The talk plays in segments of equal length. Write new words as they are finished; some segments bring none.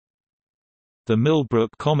The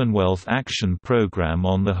Millbrook Commonwealth Action Programme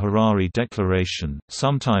on the Harare Declaration,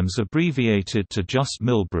 sometimes abbreviated to just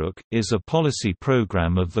Millbrook, is a policy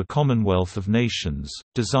program of the Commonwealth of Nations,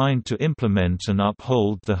 designed to implement and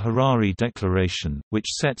uphold the Harare Declaration, which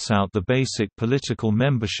sets out the basic political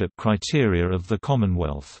membership criteria of the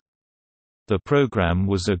Commonwealth. The program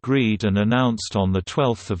was agreed and announced on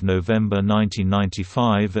 12 November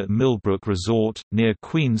 1995 at Millbrook Resort, near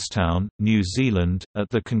Queenstown, New Zealand. At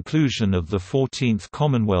the conclusion of the 14th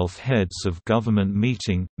Commonwealth Heads of Government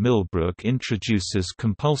meeting, Millbrook introduces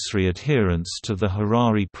compulsory adherence to the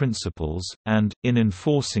Harare Principles, and, in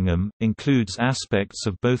enforcing them, includes aspects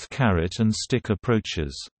of both carrot and stick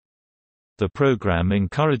approaches. The program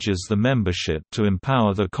encourages the membership to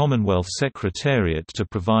empower the Commonwealth Secretariat to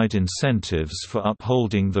provide incentives for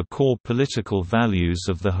upholding the core political values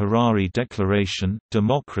of the Harare Declaration: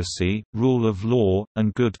 democracy, rule of law,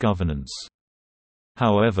 and good governance.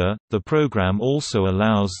 However, the program also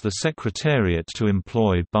allows the Secretariat to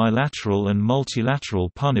employ bilateral and multilateral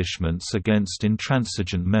punishments against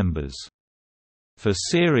intransigent members. For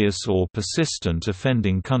serious or persistent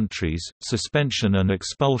offending countries, suspension and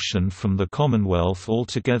expulsion from the Commonwealth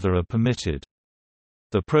altogether are permitted.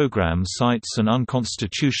 The program cites an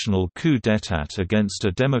unconstitutional coup d'état against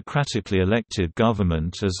a democratically elected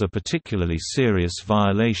government as a particularly serious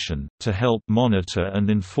violation. To help monitor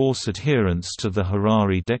and enforce adherence to the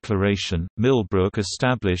Harare Declaration, Millbrook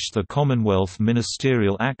established the Commonwealth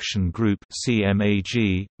Ministerial Action Group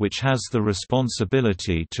 (CMAG), which has the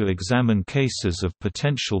responsibility to examine cases of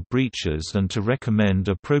potential breaches and to recommend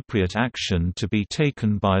appropriate action to be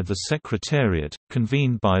taken by the Secretariat,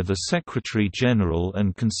 convened by the Secretary-General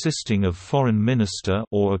and consisting of Foreign Minister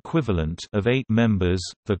or equivalent of 8 members.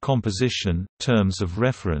 The composition, terms of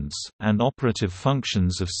reference, and operative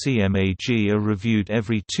functions of CMAG are reviewed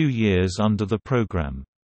every 2 years under the program.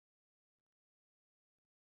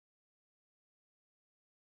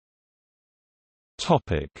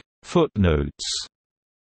 Topic: Footnotes.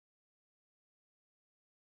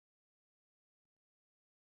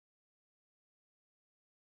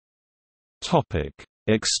 Topic: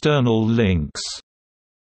 External links.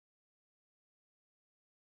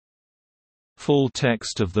 Full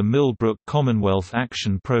text of the Millbrook Commonwealth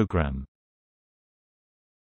Action Programme.